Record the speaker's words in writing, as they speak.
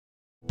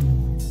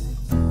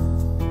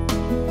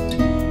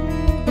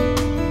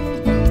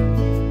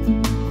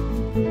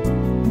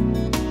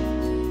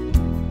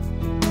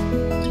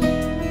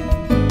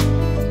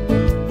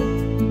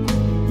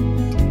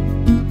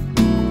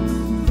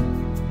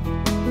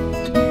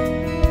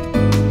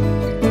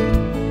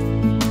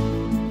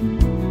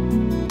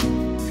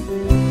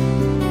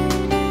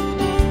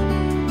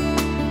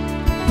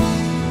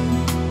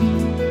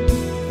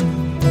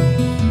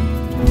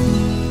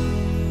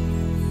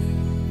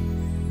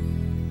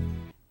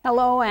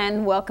Hello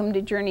and welcome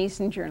to Journeys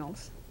and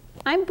Journals.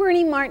 I'm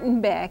Bernie Martin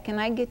Beck, and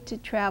I get to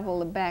travel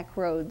the back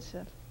roads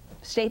of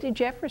the state of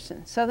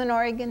Jefferson, Southern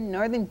Oregon,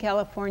 Northern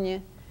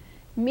California,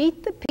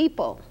 meet the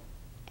people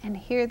and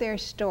hear their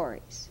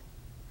stories.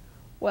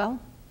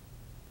 Well,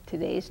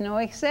 today's no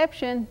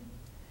exception.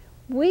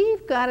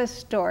 We've got a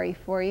story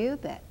for you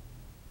that's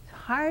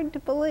hard to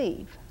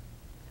believe.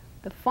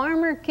 The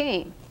farmer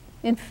came.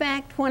 In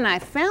fact, when I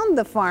found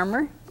the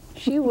farmer,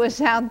 she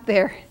was out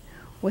there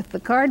with the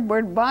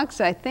cardboard box,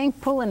 I think,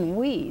 pulling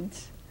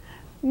weeds.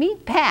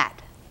 Meet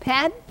Pat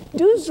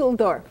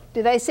Dusseldorp.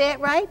 Did I say it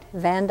right?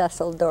 Van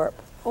Dusseldorp.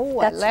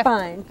 Oh, that's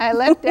fine. I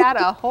left out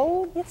a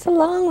whole... It's a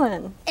long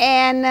one.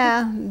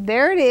 And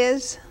there it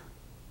is,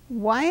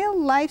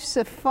 Wildlife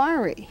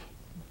Safari.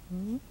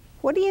 Mm-hmm.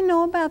 What do you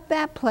know about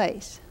that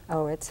place?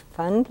 Oh, it's a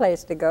fun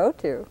place to go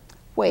to.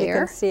 Where? You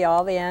can see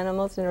all the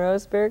animals in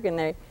Roseburg,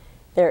 and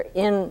they're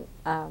in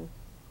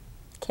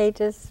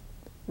cages,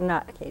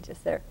 not cages,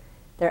 they're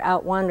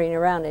out wandering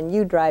around, and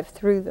you drive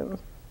through them.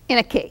 In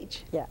a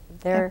cage? Yeah,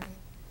 they're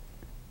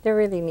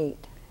really neat.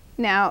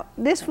 Now,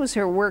 this was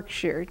her work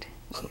shirt,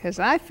 because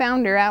I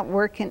found her out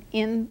working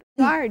in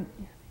the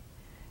garden.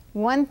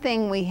 One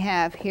thing we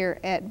have here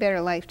at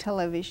Better Life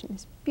Television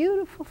is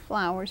beautiful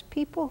flowers.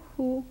 People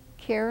who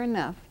care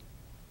enough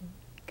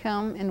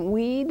come and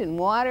weed and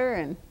water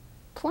and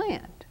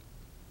plant.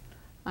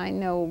 I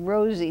know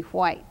Rosie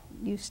White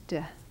used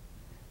to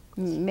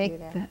make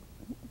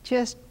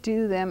just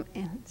do them,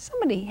 and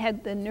somebody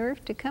had the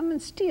nerve to come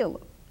and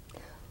steal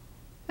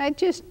them.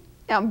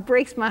 It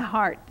breaks my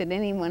heart that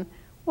anyone,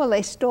 well,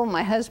 they stole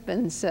my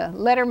husband's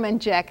Letterman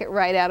jacket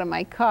right out of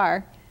my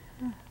car.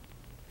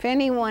 If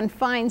anyone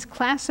finds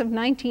class of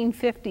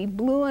 1950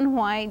 blue and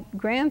white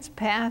Grants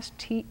Pass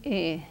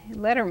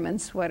Letterman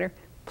sweater,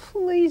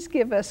 please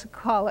give us a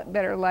call at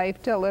Better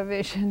Life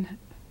Television.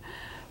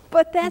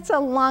 But that's a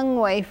long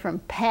way from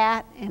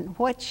Pat and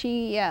what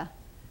she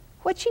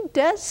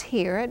does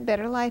here at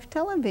Better Life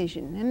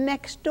Television, and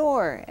next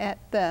door at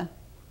the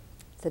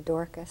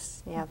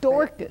Dorcas. Yeah,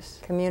 Dorcas.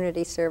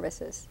 Community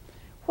Services.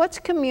 What's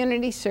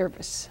community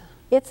service?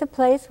 It's a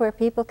place where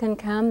people can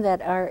come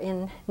that are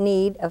in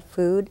need of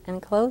food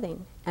and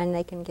clothing, and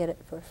they can get it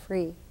for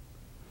free.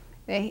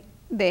 They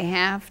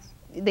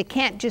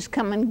can't just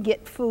come and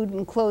get food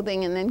and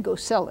clothing and then go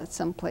sell it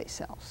someplace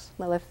else.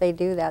 Well, if they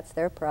do, that's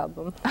their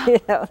problem. You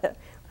know,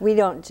 we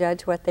don't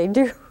judge what they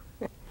do.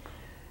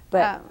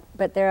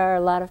 But there are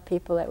a lot of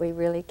people that we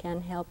really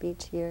can help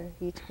each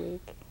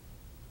week.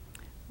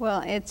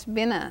 Well, it's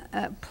been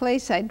a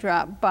place I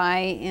drop by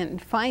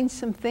and find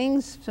some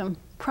things, some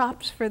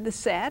props for the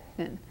set,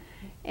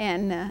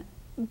 and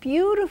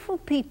beautiful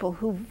people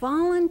who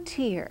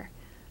volunteer.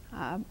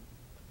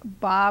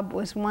 Bob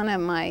was one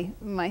of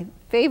my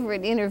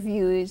favorite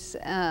interviews.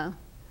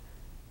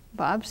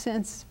 Bob,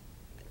 since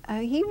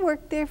he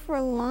worked there for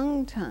a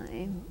long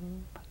time.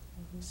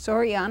 Mm-hmm.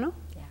 Soriano?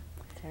 Yeah,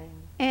 Soriano.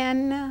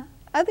 And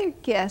other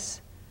guests,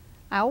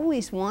 I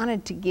always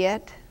wanted to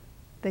get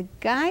the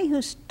guy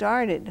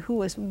who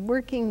was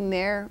working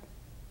there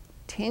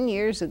 10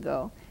 years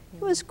ago. He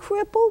was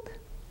crippled.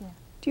 Yeah.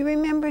 Do you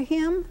remember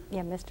him?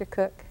 Yeah, Mr.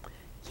 Cook.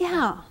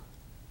 Yeah,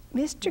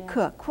 Mr.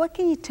 Cook. What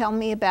can you tell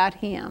me about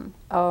him?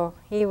 Oh,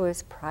 he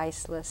was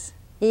priceless.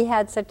 He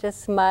had such a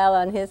smile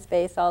on his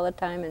face all the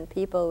time, and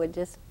people would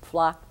just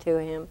flock to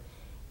him.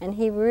 And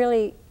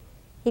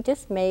he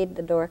just made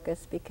the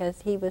Dorcas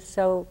because he was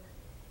so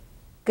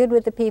good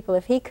with the people.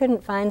 If he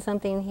couldn't find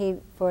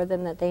something for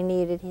them that they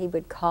needed, he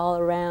would call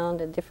around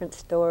the different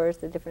stores,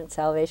 the different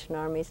Salvation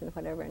Armies and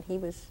whatever, and he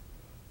was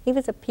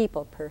a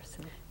people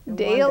person.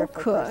 Dale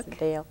Cook.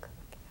 Dale Cook.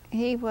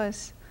 He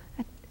was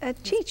a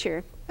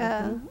teacher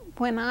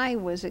when I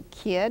was a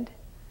kid.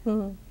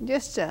 Mm-hmm.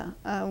 Just a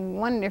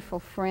wonderful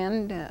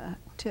friend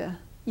to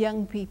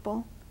young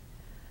people.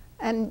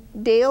 And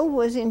Dale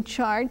was in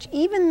charge,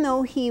 even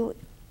though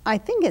I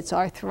think it's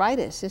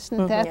arthritis,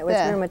 isn't that? It was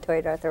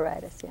rheumatoid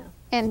arthritis, yeah.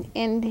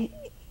 And he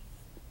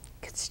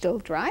could still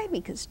drive, he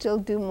could still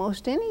do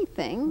most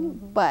anything,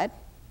 but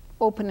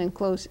open and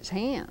close his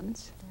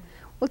hands.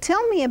 Well,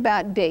 tell me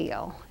about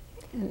Dale.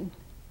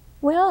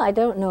 Well, I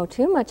don't know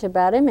too much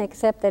about him,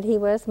 except that he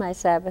was my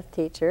Sabbath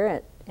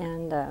teacher,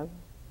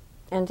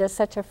 and just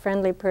such a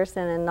friendly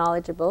person and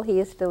knowledgeable. He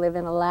used to live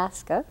in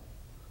Alaska,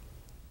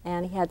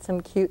 and he had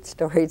some cute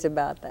stories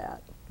about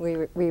that. We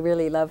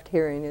really loved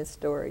hearing his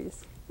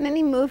stories. And then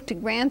he moved to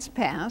Grants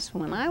Pass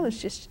when I was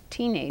just a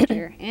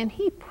teenager, and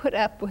he put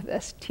up with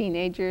us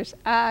teenagers.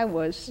 I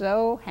was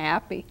so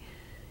happy.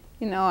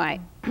 You know,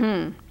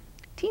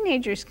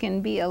 teenagers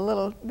can be a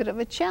little bit of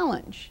a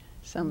challenge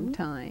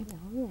sometimes.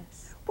 Oh,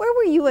 yes. Where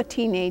were you a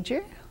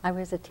teenager? I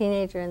was a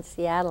teenager in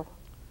Seattle.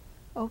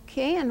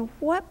 Okay, and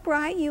what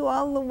brought you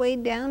all the way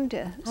down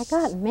to... I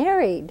got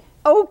married.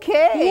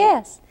 Okay.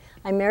 Yes.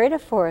 I married a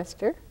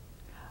forester,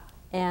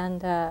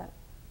 and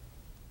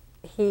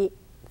he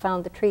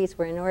found the trees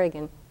were in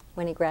Oregon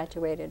when he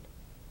graduated.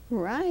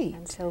 Right.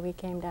 And so we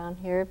came down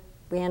here.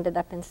 We ended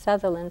up in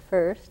Sutherland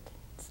first,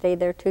 stayed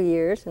there 2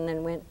 years, and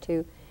then went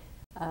to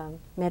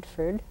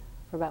Medford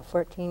for about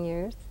 14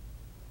 years,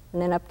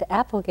 and then up to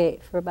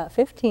Applegate for about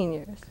 15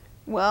 years.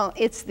 Well,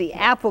 it's the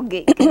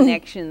Applegate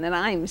connection that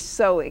I'm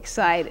so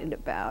excited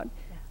about,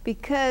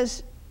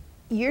 because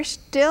you're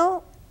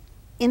still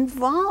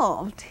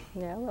involved.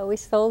 Yeah, well, we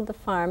sold the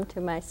farm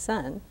to my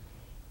son,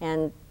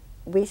 and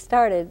we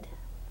started,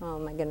 oh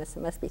my goodness,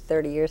 it must be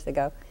 30 years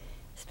ago,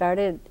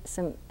 started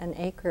an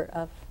acre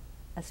of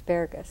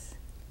asparagus.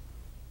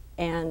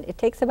 And it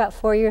takes about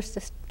 4 years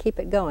to keep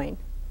it going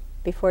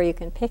before you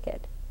can pick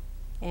it.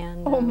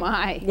 And Oh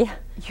my. yeah.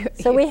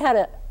 So we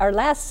had our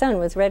last son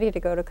was ready to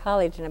go to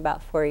college in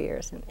about 4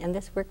 years, and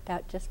this worked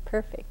out just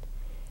perfect.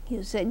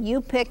 You said,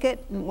 you pick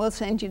it and we'll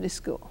send you to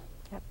school.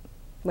 Yep.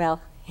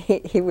 Well,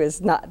 he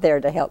was not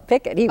there to help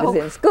pick it. He was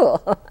in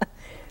school.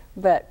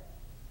 But,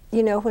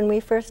 you know, when we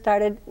first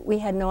started, we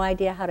had no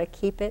idea how to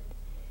keep it,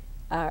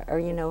 or,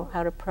 you know,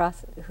 how to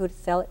who to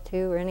sell it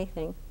to or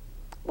anything.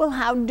 Well,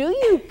 how do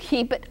you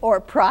keep it or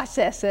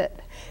process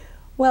it?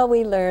 Well,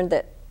 we learned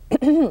that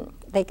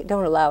they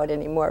don't allow it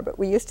anymore, but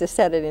we used to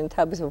set it in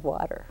tubs of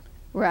water.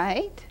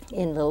 Right.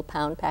 In little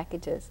pound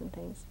packages and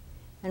things.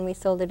 And we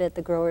sold it at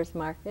the growers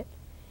market,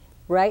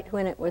 right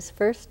when it was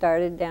first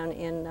started down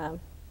in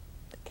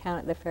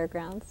the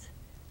fairgrounds.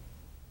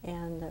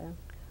 And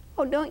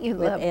oh, don't you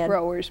love Ed.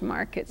 growers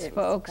markets,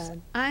 folks?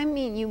 Fun. I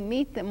mean, you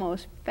meet the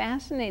most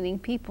fascinating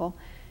people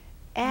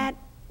at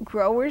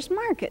growers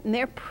market, and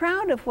they're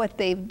proud of what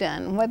they've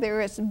done,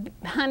 whether it's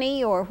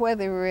honey or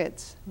whether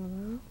it's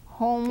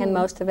home. And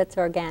most of it's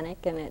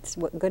organic, and it's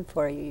good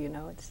for you, you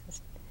know. It's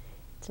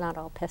not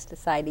all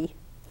pesticide-y.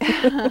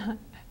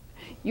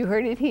 You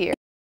heard it here.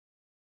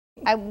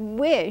 I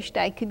wished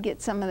I could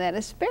get some of that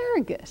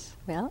asparagus.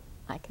 Well,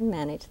 I can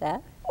manage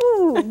that.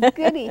 Ooh,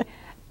 goody.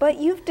 But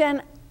you've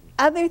done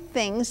other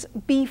things.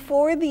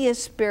 Before the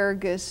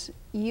asparagus,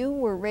 you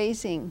were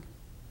raising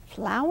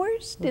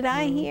flowers, did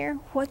I hear?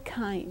 What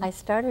kind? I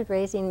started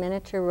raising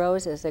miniature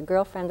roses. A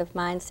girlfriend of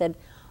mine said,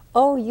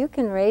 oh, you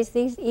can raise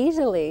these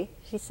easily.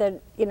 She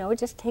said, you know,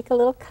 just take a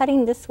little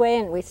cutting this way,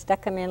 and we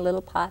stuck them in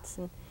little pots.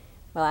 And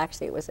well,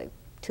 actually, it was a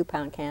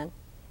 2-pound can.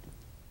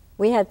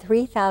 We had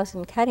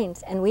 3,000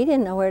 cuttings, and we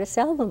didn't know where to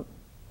sell them.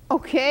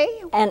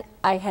 Okay. And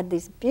I had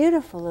these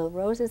beautiful little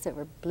roses that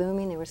were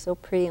blooming. They were so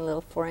pretty in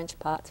little 4-inch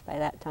pots by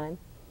that time.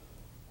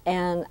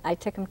 And I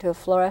took them to a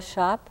florist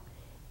shop,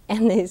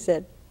 and they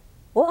said,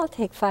 well, I'll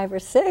take 5 or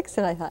 6.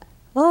 And I thought,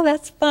 oh,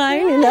 that's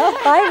fine, you know,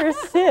 5 or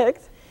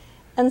 6.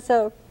 And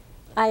so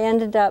I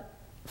ended up,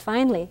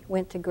 finally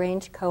went to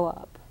Grange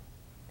Co-op.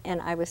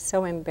 And I was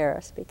so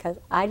embarrassed because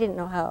I didn't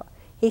know how.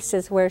 He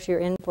says, where's your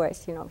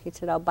invoice? You know, he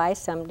said, I'll buy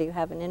some. Do you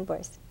have an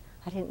invoice?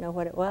 I didn't know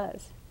what it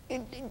was.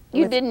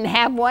 You didn't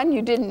have one?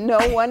 You didn't know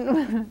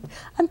one?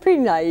 I'm pretty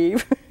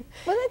naive.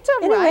 Well, that's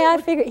all anyway, right.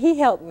 I figured he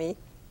helped me.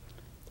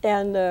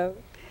 And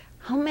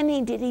how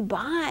many did he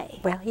buy?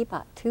 well, he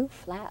bought 2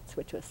 flats,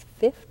 which was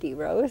 50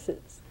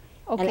 roses.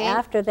 Okay. And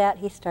after that,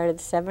 he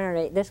started 7 or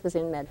 8. This was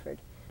in Medford,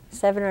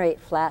 7 or 8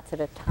 flats at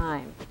a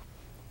time.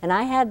 And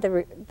I had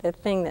the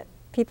thing that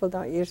people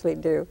don't usually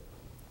do.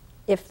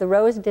 If the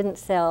rose didn't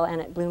sell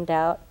and it bloomed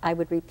out, I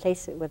would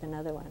replace it with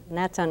another one. And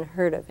that's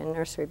unheard of in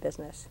nursery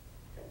business.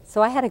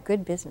 So I had a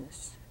good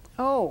business.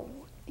 Oh,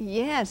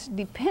 yes,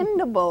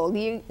 dependable.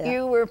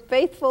 You were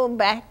faithful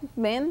back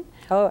then.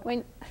 Oh.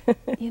 When,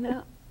 you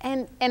know,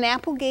 and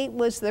Applegate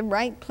was the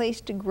right place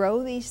to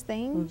grow these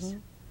things?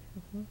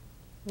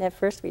 At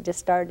first, we just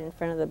started in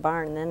front of the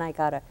barn, and then I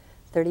got a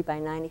 30 by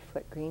 90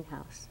 foot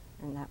greenhouse,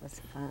 and that was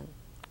fun.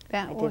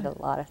 I did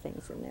a lot of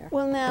things in there.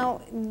 Well,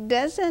 now,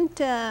 doesn't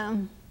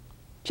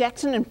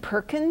Jackson and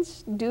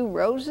Perkins do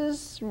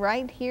roses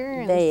right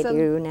here in They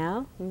do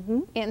now.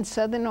 in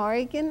Southern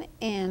Oregon?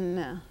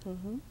 And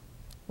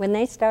When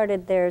they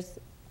started theirs,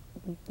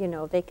 you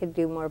know, they could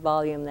do more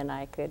volume than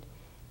I could.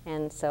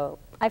 And so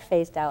I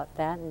phased out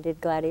that and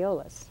did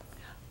gladiolas.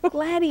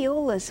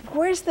 gladiolas,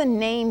 where's the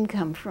name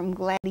come from,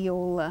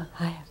 gladiola?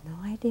 I have no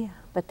idea,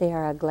 but they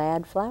are a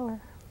glad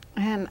flower.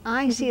 And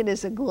I see it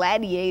as a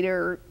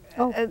gladiator,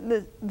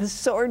 the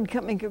sword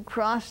coming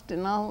across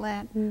and all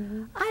that.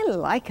 I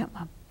like them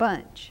a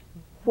bunch.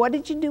 What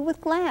did you do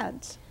with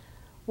glads?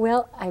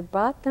 Well, I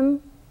bought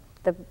them,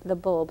 the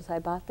bulbs, I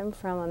bought them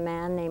from a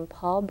man named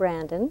Paul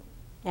Brandon,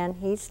 and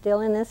he's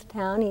still in this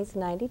town. He's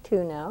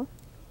 92 now,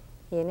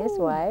 he and his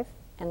wife,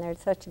 and they're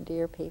such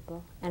dear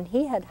people. And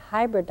he had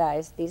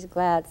hybridized these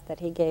glads that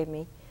he gave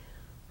me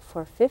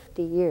for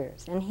 50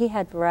 years, and he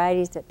had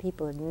varieties that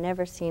people had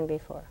never seen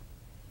before.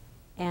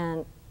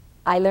 And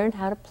I learned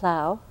how to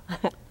plow.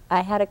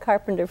 I had a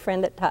carpenter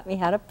friend that taught me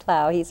how to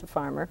plow. He's a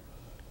farmer.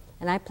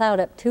 And I plowed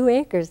up 2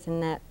 acres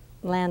in that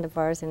land of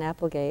ours in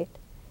Applegate.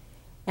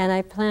 And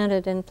I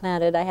planted and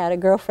planted. I had a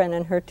girlfriend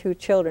and her 2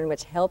 children,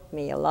 which helped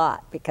me a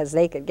lot because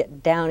they could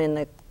get down in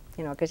the,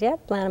 you know, because you have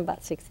to plant them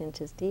about 6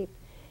 inches deep.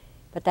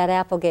 But that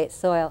Applegate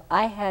soil,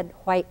 I had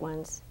white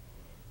ones.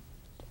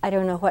 I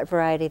don't know what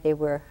variety they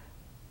were.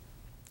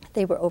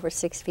 They were over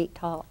 6 feet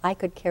tall. I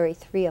could carry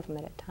 3 of them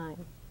at a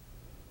time.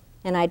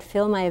 And I'd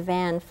fill my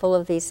van full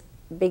of these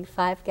big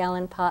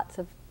 5-gallon pots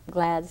of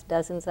glads,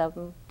 dozens of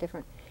them,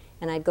 different.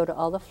 and I'd go to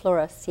all the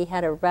florists. He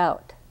had a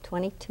route,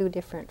 22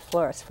 different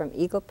florists from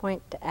Eagle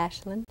Point to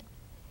Ashland.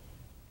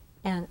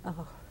 And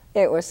oh,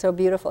 it was so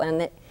beautiful.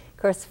 And of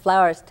course,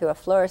 flowers to a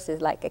florist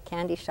is like a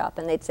candy shop.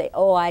 And they'd say,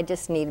 oh, I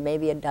just need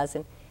maybe a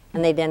dozen.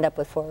 And they'd end up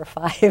with 4 or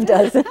 5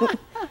 dozen.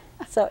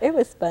 So it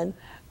was fun.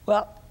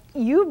 Well,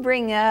 you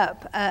bring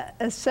up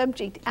a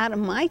subject out of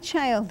my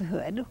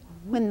childhood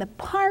when the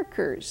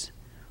Parkers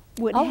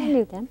would Oh, I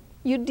knew them.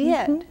 You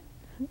did.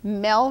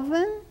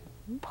 Melvin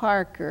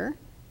Parker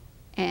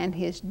and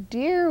his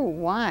dear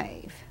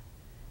wife,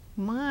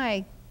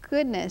 my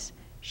goodness,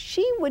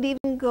 she would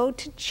even go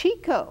to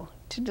Chico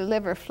to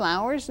deliver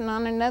flowers, and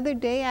on another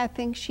day I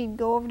think she'd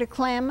go over to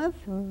Klamath.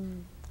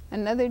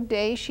 Another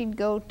day she'd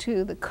go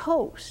to the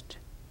coast.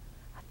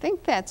 I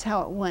think that's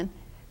how it went,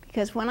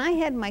 because when I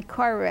had my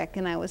car wreck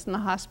and I was in the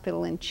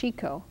hospital in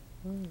Chico,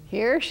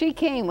 here she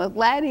came with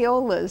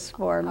gladiolas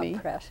for me. How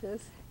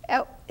precious.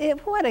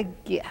 What a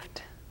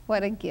gift,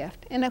 what a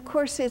gift. And of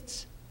course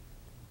it's,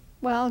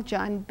 well,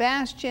 John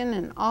Bastian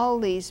and all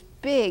these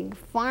big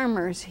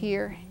farmers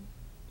here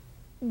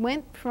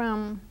went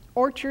from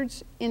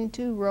orchards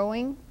into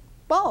growing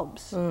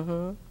bulbs.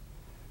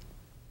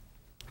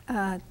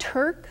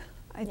 Turk,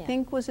 I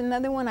think, was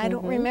another one. I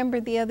don't remember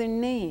the other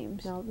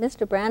names. No,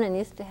 Mr. Brannon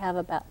used to have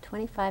about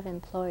 25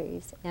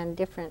 employees and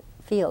different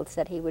fields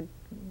that he would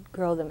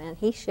grow them in.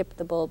 He shipped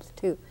the bulbs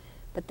too,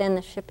 but then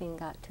the shipping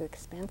got too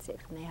expensive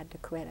and they had to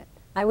quit it.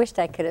 I wished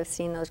I could have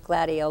seen those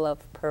gladiola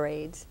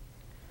parades.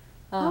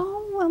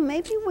 Oh, well,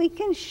 maybe we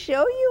can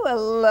show you a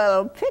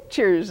little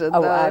pictures of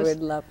those. Oh, I would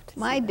love to.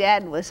 My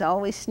dad was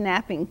always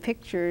snapping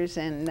pictures,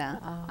 and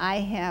I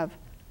have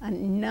a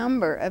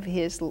number of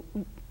his,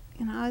 you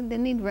know,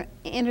 then he'd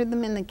enter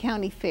them in the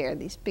county fair,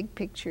 these big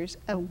pictures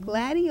of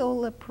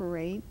gladiola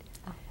parade.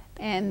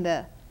 And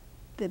the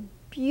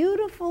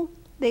beautiful,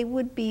 they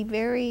would be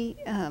very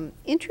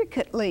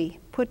intricately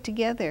put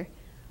together,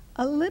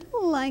 a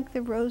little like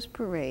the Rose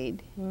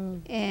Parade,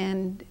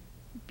 and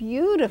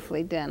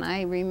beautifully done.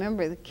 I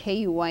remember the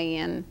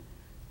KUYN,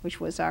 which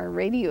was our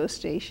radio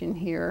station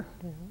here,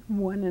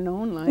 one and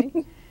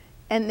only,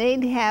 and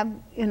they'd have,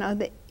 you know,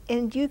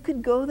 and you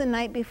could go the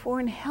night before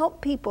and help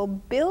people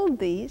build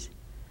these.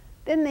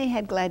 Then they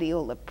had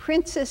gladiola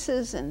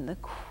princesses and the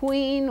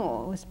queen,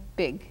 oh, it was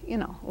big, you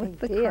know, with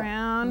the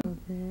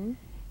crown.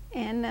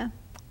 And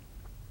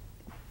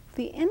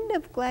the end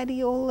of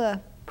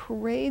gladiola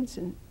parades,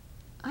 and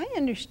I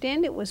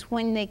understand it was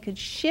when they could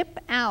ship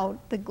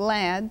out the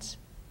glads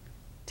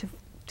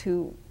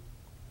to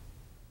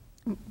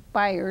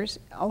buyers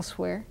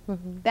elsewhere.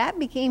 That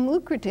became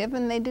lucrative,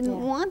 and they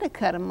didn't want to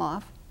cut them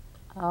off.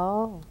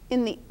 Oh.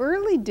 In the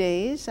early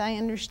days, I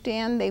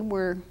understand they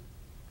were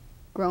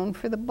grown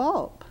for the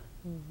bulb.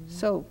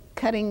 So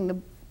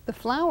cutting the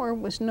flower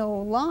was no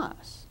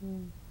loss.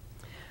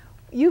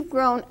 You've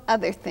grown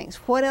other things.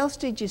 What else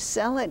did you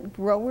sell at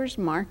Growers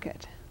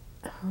Market?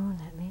 Oh,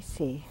 let me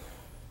see.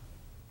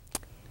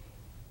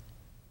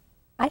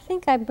 I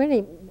think I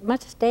pretty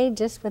much stayed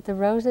just with the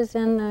roses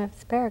and the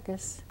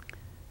asparagus.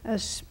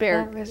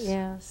 Asparagus.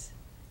 Yes.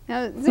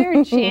 Now, is there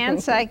a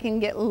chance I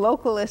can get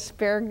local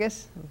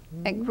asparagus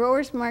at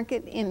Growers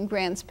Market in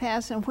Grants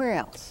Pass, and where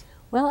else?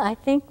 Well, I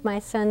think my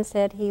son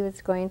said he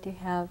was going to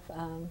have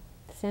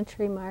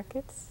Century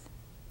Markets,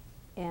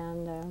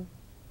 and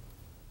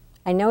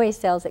I know he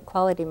sells at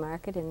Quality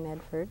Market in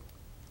Medford.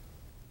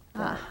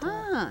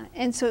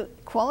 And so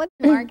Quality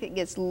Market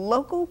gets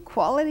local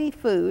quality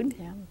food.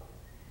 Yeah.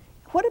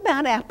 What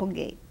about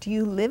Applegate? Do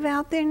you live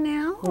out there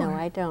now? No,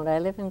 I don't. I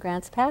live in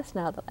Grants Pass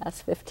now the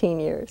last 15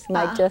 years, and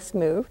I just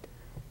moved.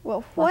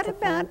 Well, what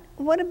about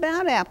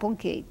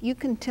Applegate? You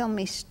can tell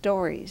me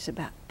stories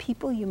about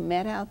people you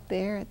met out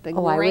there at the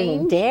Grange. I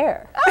wouldn't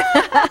dare.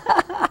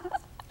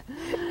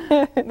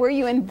 Were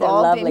you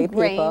involved in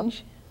Grange?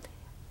 People.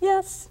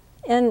 Yes,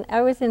 and I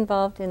was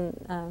involved in,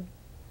 let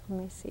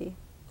me see,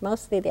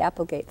 mostly the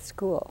Applegate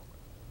School.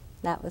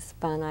 That was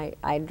fun.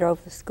 I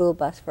drove the school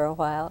bus for a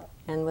while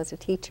and was a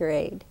teacher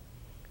aide.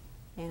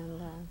 And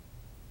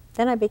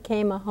then I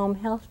became a home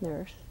health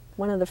nurse.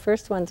 One of the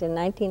first ones in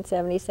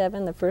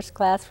 1977, the first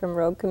class from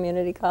Rogue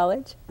Community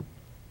College.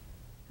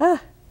 I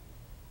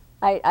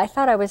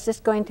thought I was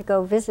just going to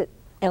go visit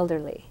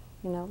elderly.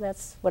 You know,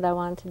 that's what I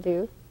wanted to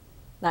do.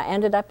 I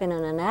ended up in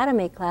an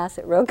anatomy class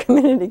at Rogue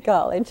Community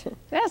College.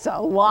 That's a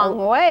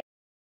long way.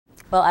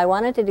 Well, I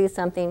wanted to do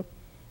something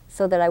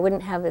so that I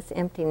wouldn't have this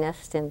empty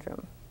nest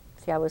syndrome.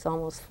 See, I was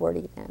almost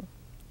 40 then.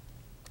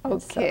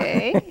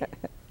 Okay.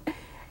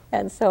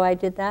 And so I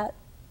did that,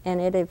 and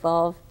it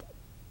evolved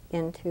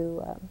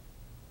into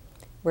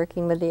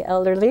working with the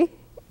elderly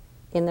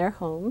in their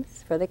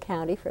homes for the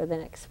county for the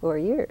next 4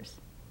 years.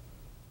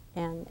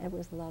 And it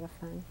was a lot of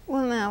fun.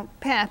 Well, now,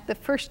 Pat, the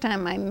first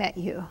time I met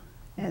you,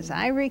 as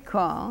I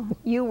recall,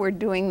 you were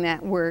doing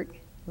that work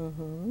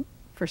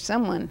for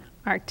someone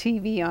our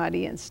TV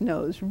audience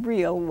knows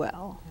real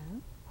well.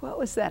 What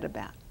was that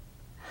about?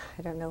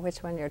 I don't know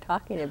which one you're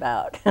talking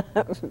about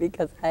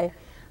because I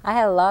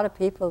had a lot of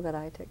people that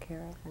I took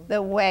care of.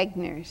 The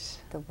Wagners.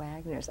 The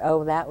Wagners.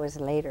 Oh, that was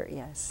later,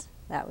 yes.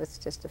 That was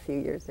just a few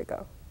years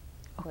ago.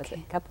 Was it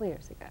a couple of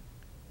years ago?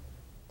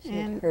 She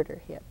And had hurt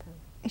her hip.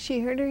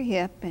 she hurt her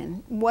hip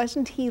and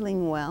wasn't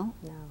healing well.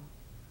 No,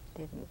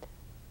 didn't.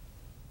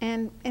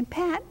 And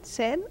Pat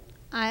said,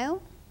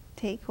 I'll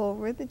take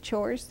over the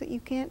chores that you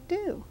can't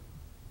do.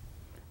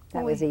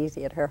 That was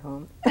easy at her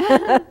home.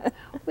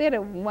 We had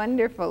a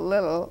wonderful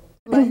little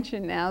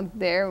luncheon out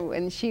there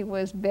when she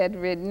was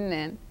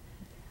bedridden,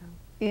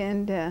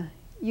 and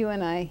you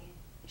and I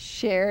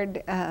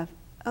shared a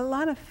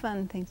lot of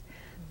fun things.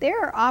 There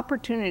are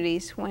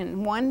opportunities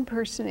when one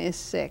person is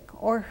sick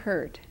or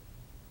hurt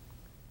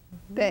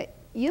that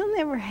you'll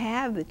never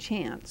have the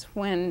chance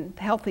when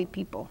healthy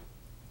people,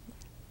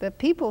 the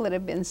people that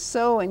have been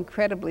so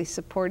incredibly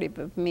supportive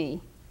of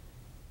me,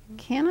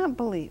 cannot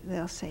believe,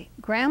 they'll say,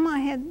 Grandma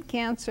had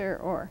cancer,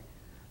 or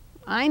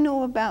I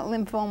know about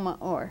lymphoma,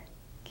 or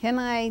can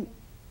I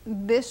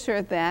this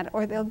or that,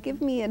 or they'll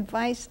give me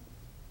advice.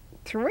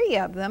 3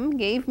 of them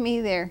gave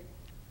me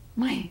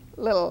my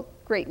little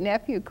great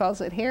nephew calls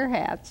it hair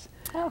hats.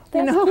 Oh,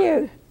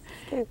 that's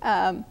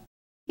cute.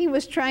 He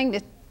was trying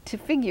to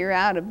figure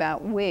out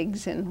about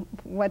wigs and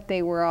what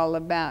they were all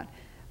about,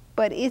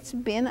 but it's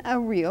been a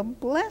real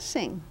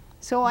blessing.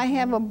 So I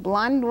have a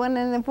blonde one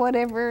and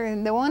whatever,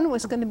 and the one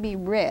was going to be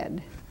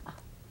red,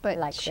 but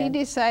like she red.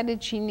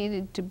 decided she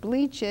needed to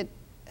bleach it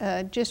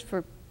just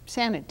for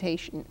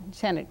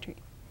sanitary.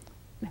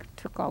 I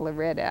took all the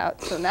red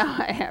out, so now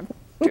I have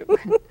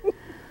to.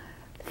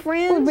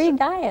 Friends,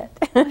 Re-diet.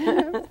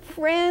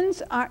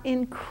 friends are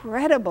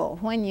incredible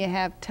when you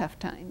have tough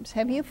times.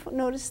 Have you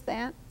noticed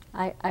that?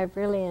 I've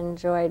really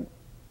enjoyed,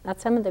 now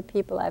some of the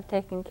people I've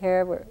taken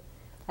care of were,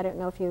 I don't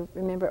know if you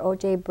remember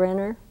O.J.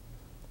 Brenner.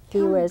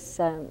 He was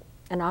an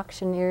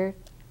auctioneer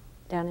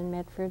down in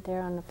Medford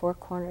there on the Four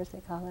Corners,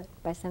 they call it,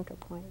 by Central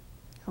Point.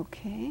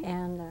 Okay.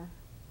 And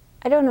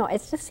I don't know,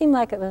 it just seemed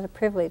like it was a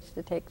privilege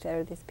to take care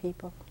of these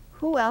people.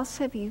 Who else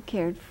have you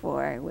cared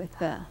for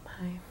with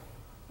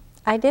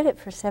I did it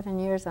for 7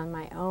 years on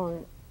my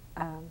own,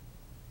 or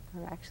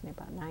actually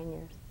about 9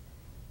 years.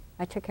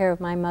 I took care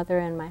of my mother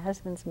and my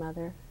husband's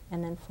mother,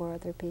 and then 4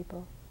 other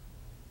people.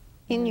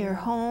 in your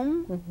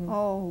home? Mm-hmm.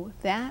 Oh,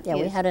 that Yeah,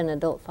 is. we had an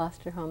adult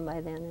foster home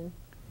by then,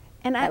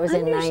 and that was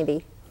in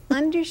 90.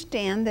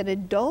 Understand that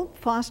adult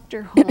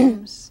foster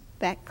homes,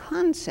 that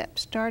concept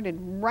started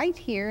right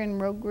here in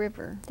Rogue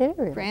River, Did it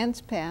really?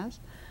 Grants Pass.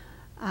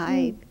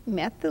 I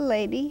met the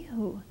lady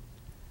who,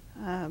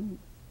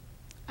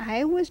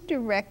 I was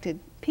directed,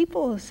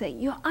 people will say,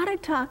 you ought to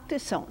talk to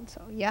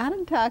so-and-so, you ought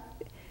to talk.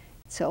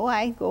 So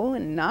I go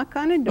and knock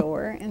on a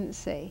door and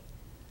say,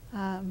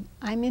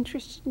 I'm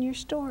interested in your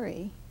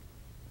story.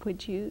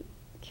 Would you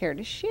care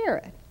to share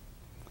it?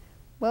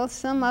 Well,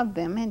 some of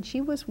them, and she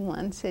was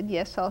one, said,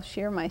 yes, I'll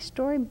share my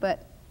story,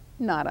 but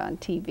not on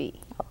TV.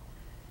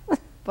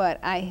 But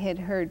I had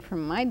heard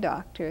from my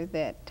doctor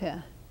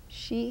that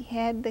she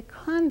had the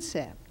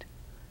concept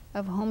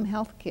of home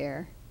health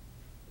care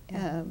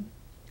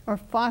or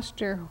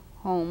foster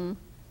home,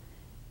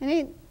 and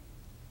it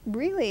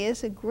really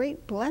is a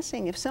great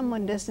blessing. If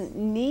someone doesn't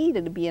need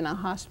to be in a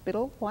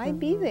hospital, why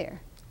be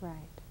there? Right.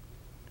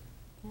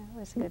 Yeah, it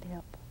was a good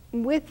help.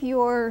 With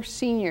your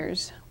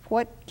seniors,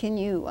 what can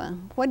you,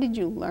 what did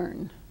you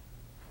learn?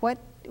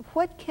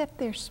 What kept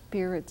their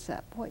spirits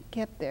up? What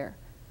kept their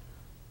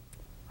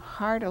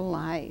heart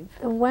alive?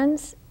 The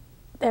ones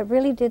that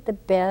really did the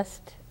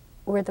best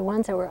were the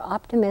ones that were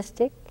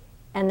optimistic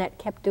and that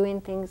kept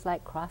doing things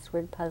like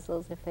crossword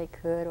puzzles if they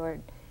could. Or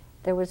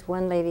there was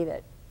one lady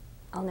that,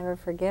 I'll never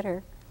forget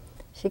her.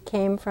 She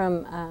came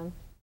from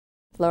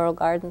Laurel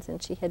Gardens,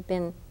 and she had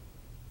been,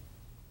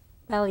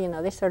 well, you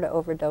know, they sort of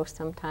overdose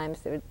sometimes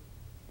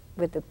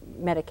with the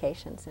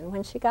medications. And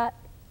when she got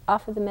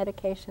off of the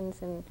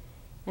medications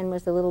and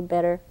was a little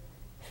better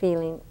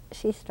feeling,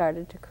 she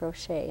started to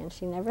crochet, and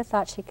she never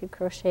thought she could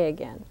crochet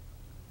again.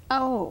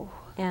 Oh.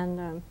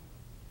 And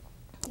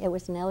it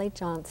was Nellie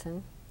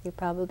Johnson. You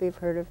probably have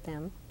heard of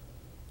them.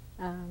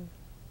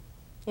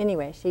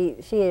 Anyway,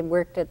 she had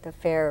worked at the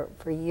fair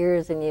for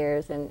years and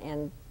years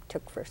and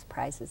took first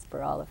prizes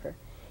for all of her.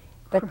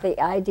 But the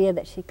idea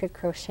that she could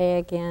crochet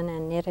again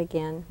and knit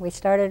again, we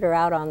started her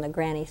out on the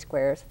granny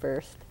squares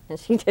first, and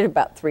she did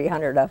about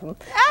 300 of them.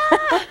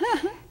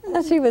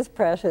 She was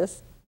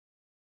precious.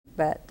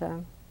 But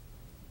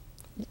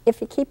if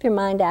you keep your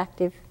mind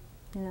active,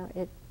 you know,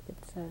 it's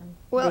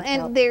well, big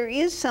and help. there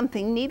is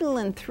something, needle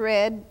and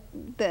thread,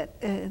 that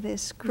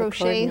this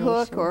crochet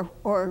hook,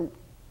 or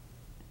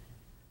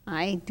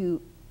I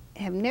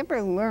have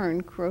never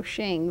learned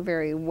crocheting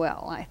very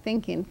well. I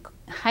think in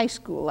high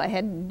school I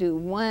had to do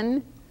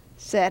one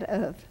set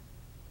of,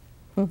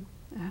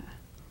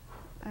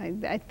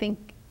 I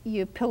think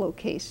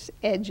pillowcase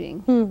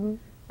edging.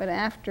 But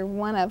after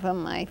one of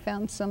them, I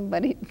found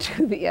somebody to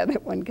do the other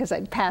one because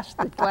I'd passed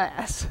the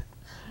class.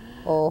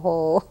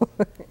 Oh.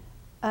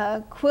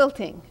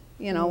 Quilting,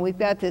 you know, we've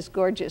got this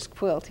gorgeous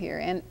quilt here,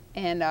 and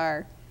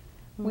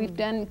we've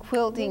done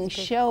quilting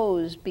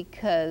shows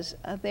because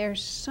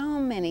there's so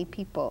many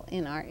people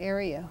in our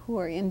area who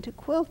are into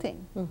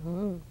quilting.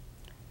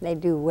 They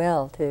do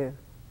well too.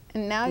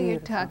 And now Beautiful. you're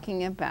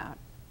talking about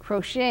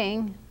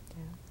crocheting,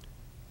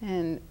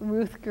 and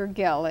Ruth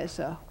Gergel is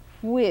a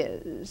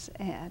whiz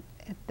at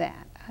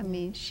that. I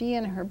mean, she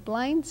and her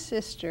blind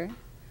sister,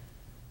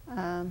 you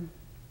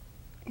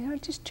know,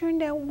 it just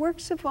turned out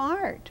works of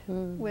art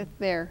with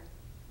their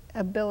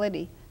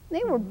ability.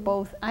 They were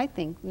both, I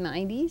think,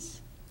 90s,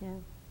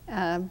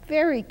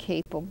 very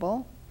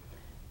capable.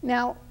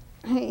 Now,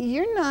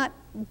 you're not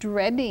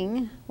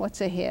dreading what's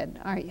ahead,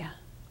 are you?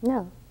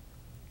 No.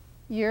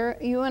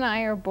 You and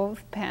I are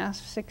both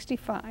past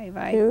 65,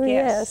 I Oh,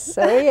 guess. Yes,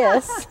 oh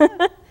yes.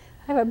 I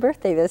have a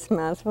birthday this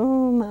month,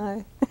 oh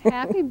my.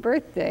 Happy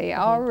birthday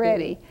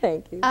already.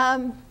 Thank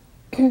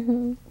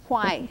you.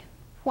 Why?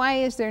 Why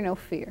is there no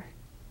fear?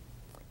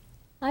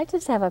 I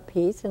just have a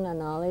peace and a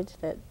knowledge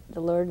that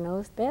the Lord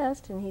knows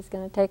best, and He's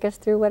going to take us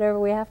through whatever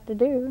we have to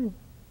do.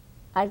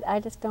 And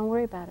I just don't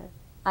worry about it.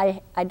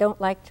 I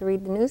don't like to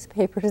read the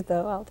newspapers,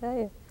 though, I'll tell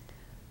you.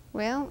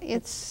 Well,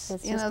 it's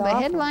you know, just the awful.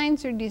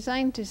 headlines are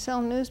designed to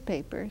sell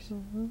newspapers.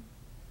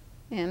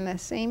 And the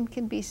same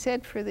can be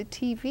said for the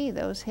TV.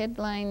 Those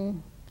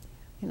headline,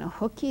 you know,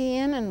 hook you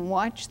in and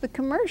watch the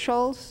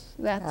commercials.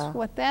 That's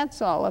what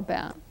that's all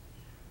about.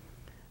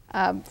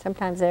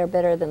 Sometimes they're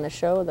better than the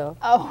show, though.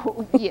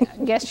 Oh, yeah,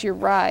 guess you're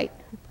right.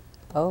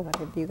 Oh, what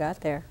have you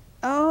got there?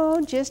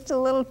 Oh, just a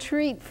little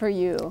treat for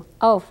you.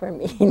 Oh, for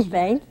me,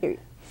 thank you.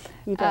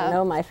 You don't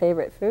know my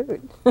favorite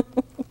food.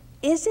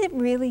 Is it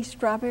really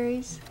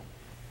strawberries?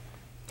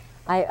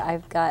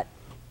 I've got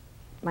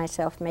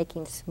myself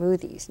making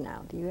smoothies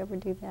now. Do you ever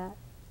do that?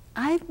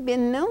 I've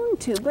been known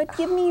to, but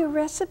give me a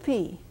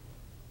recipe.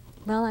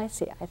 Well, I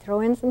see. I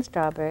throw in some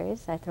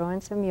strawberries. I throw in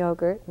some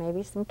yogurt,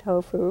 maybe some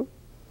tofu.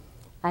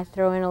 I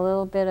throw in a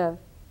little bit of,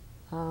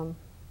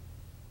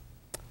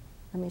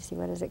 let me see,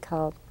 what is it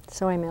called?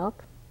 Soy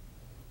milk.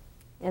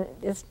 And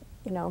just,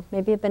 you know,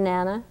 maybe a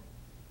banana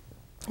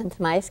and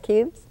some ice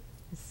cubes.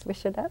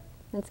 Swish it up.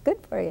 It's good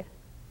for you.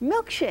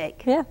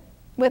 Milkshake. Yeah.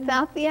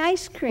 Without the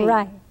ice cream.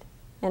 Right.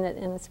 And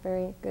it's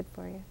very good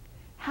for you.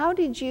 How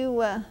did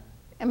you, I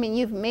mean,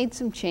 you've made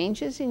some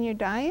changes in your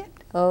diet?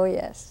 Oh,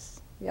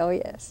 yes. Oh,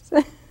 yes.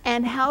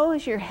 And how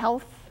is your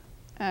health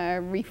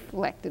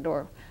reflected?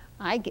 Or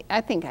I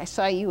think I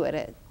saw you at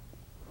a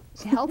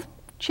health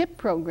chip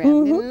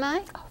program, didn't I?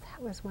 Oh,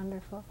 that was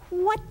wonderful.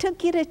 What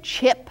took you to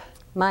CHIP?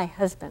 My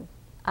husband.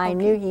 I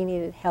knew he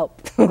needed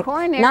help.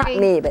 Coronary, Not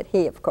me, but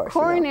he, of course.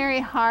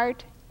 Coronary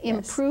heart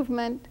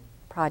improvement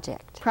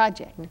project.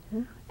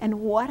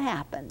 And what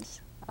happens?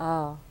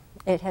 Oh,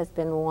 it has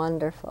been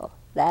wonderful.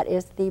 That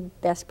is the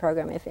best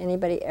program. If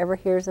anybody ever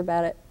hears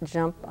about it,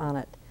 jump on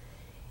it.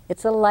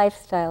 It's a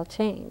lifestyle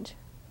change.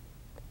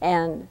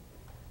 And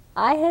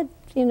I had,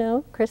 you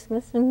know,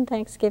 Christmas and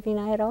Thanksgiving,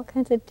 I had all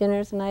kinds of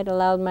dinners, and I'd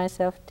allowed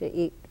myself to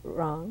eat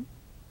wrong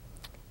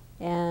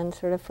and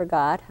sort of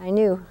forgot. I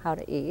knew how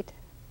to eat,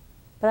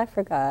 but I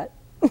forgot,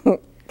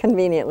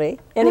 conveniently.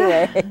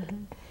 Anyway,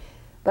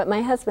 but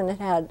my husband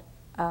had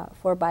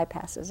 4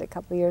 bypasses a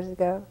couple years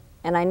ago,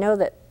 and I know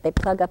that they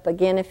plug up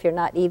again if you're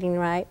not eating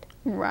right.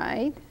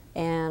 Right.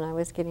 And I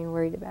was getting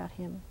worried about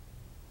him.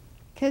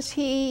 Because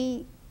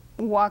he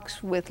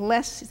walks with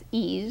less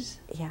ease.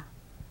 Yeah.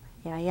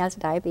 Yeah, he has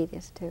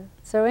diabetes too.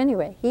 So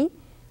anyway, he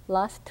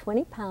lost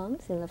 20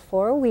 pounds in the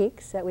 4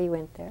 weeks that we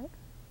went there.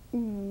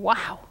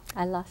 Wow.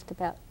 I lost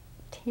about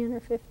 10 or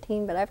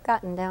 15, but I've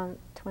gotten down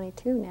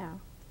 22 now.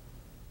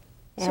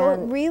 So it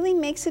really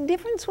makes a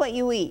difference what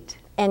you eat.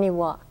 And you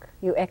walk,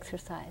 you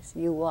exercise,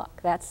 you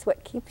walk. That's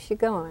what keeps you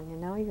going, you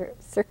know, your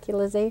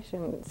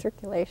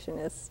circulation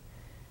is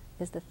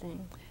the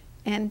thing.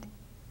 And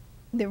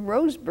the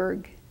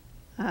Roseburg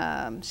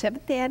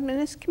Seventh-day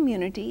Adventist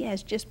community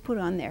has just put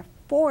on their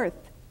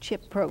 4th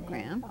CHIP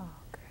program. Oh,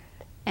 good.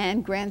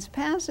 And Grants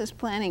Pass is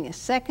planning a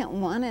 2nd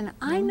one, and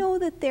I know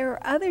that there are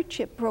other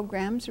CHIP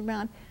programs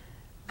around.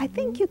 I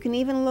think you can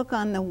even look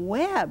on the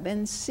web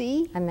and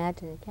see I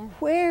imagine you can.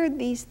 where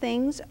these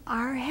things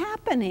are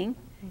happening.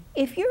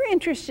 If you're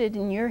interested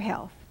in your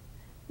health,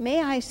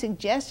 may I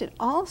suggest it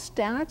all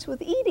starts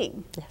with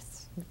eating.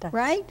 Yes, it does.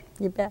 Right?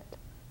 You bet.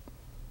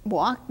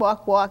 Walk,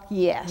 walk, walk,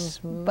 yes,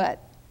 but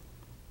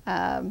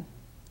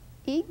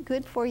eat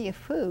good for you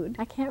food.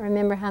 I can't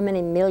remember how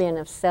many million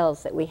of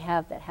cells that we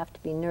have that have to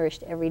be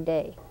nourished every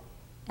day.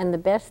 And the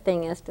best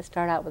thing is to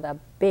start out with a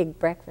big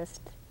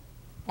breakfast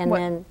and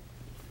then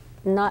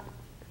not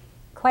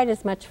quite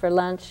as much for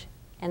lunch,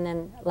 and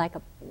then like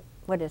a,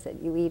 what is it,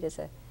 you eat as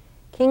a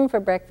king for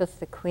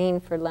breakfast, a queen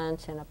for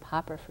lunch, and a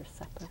pauper for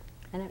supper.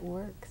 And it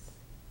works.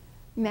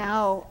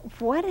 Now,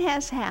 what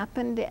has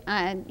happened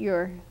at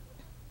your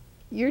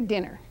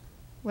dinner,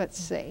 let's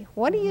say?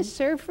 What do you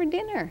serve for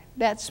dinner?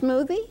 That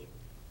smoothie?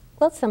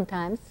 Well,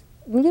 sometimes.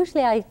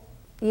 Usually I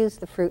use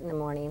the fruit in the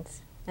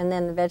mornings, and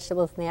then the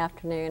vegetables in the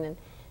afternoon, and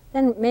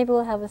then maybe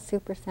we'll have a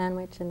soup or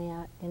sandwich in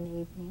the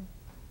evening,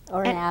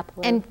 or an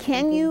apple. And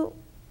can you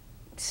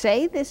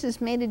say this has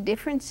made a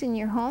difference in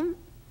your home?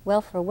 Well,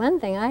 for one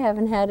thing, I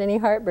haven't had any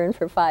heartburn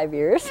for 5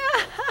 years.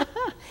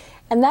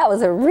 And that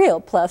was a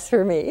real plus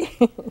for me.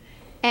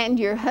 And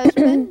your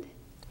husband?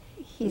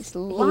 He's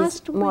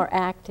lost weight. More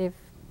active.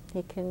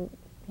 He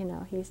you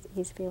know,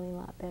 he's feeling a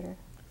lot better.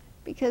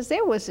 Because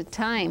there was a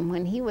time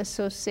when he was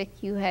so sick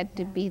you had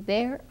to be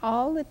there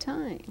all the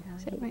time.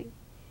 Is that right?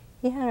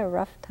 He had a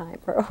rough time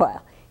for a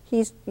while.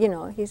 He's, you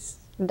know, he's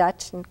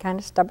Dutch and kind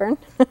of stubborn.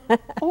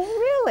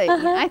 Oh, really?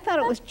 I thought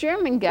it was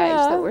German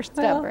guys that were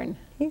stubborn.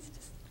 Well,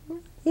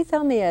 he's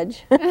on the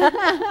edge. But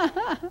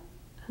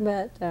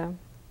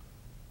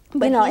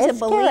you know, it's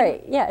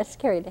scary. Yeah, it's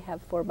scary to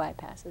have 4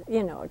 bypasses,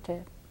 you know, to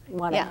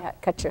want to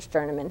cut your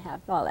sternum and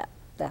have all that.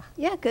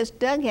 Yeah, because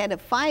Doug had a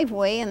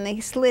 5-way and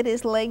they slit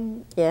his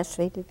leg. Yes,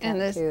 they did that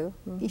and too.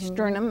 His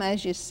sternum,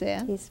 as you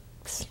said. He's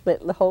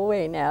split the whole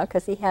way now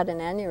because he had an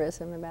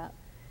aneurysm about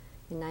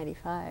in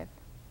 '95.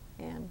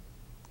 And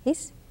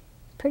he's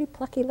a pretty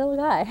plucky little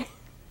guy.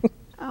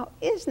 Oh,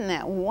 isn't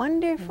that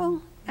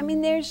wonderful? I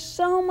mean, there's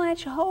so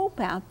much hope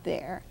out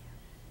there.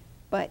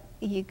 But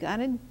you got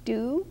to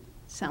do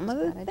some of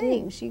the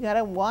things. You got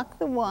to walk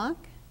the walk.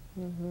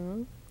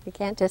 You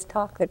can't just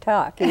talk the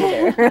talk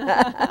either.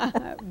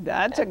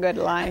 That's a good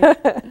line.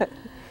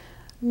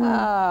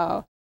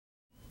 Oh,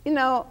 you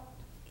know,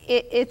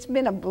 it's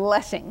been a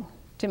blessing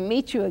to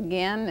meet you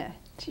again,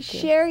 to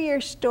share your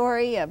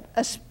story of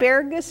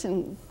asparagus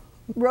and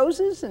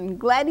roses and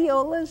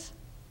gladiolas.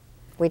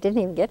 We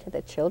didn't even get to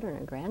the children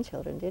and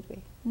grandchildren, did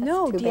we?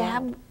 No,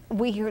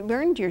 we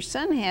learned your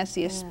son has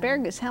the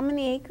asparagus. How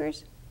many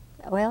acres?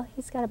 Well,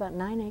 he's got about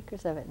 9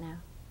 acres of it now.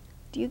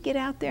 Do you get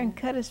out there and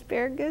cut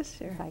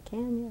asparagus? Or? If I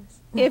can, yes.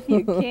 If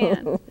you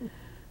can.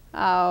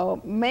 Oh,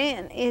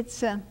 man,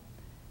 it's,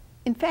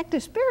 in fact,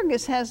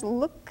 asparagus has a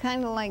look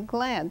kind of like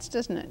glads,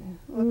 doesn't it?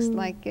 Looks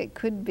like it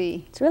could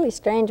be. It's really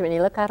strange when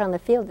you look out on the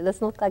field. It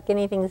doesn't look like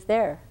anything's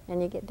there.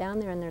 And you get down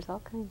there and there's all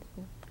kinds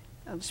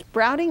of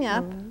sprouting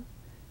up. And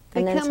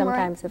then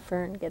sometimes the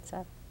fern gets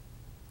up.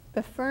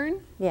 The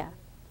fern? Yeah.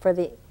 For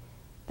the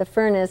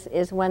fern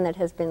is one that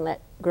has been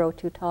let grow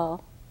too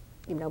tall,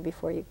 you know,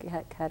 before you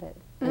cut it.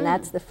 And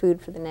that's the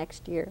food for the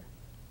next year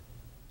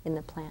in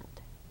the plant.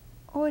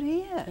 Oh, it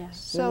is? Yeah,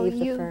 So you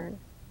leave the fern.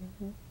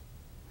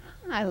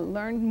 I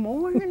learned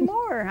more and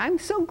more. I'm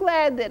so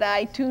glad that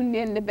I tuned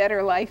in to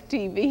Better Life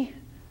TV.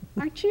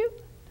 Aren't you?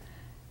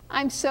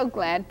 I'm so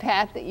glad,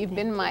 Pat, that you've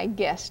been my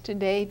guest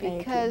today,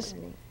 because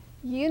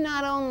you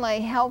not only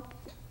help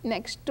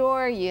next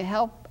door, you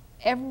help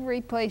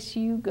every place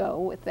you go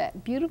with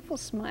that beautiful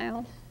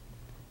smile.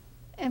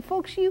 And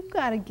folks, you've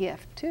got a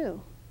gift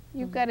too.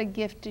 You've got a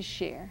gift to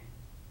share.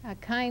 A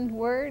kind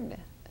word,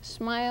 a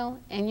smile,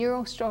 and your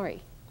own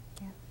story.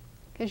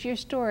 Because your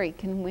story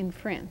can win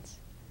friends.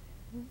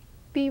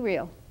 Be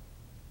real.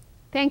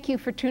 Thank you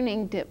for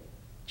tuning to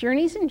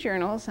Journeys and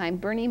Journals. I'm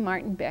Bernie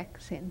Martin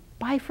Beck saying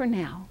bye for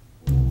now.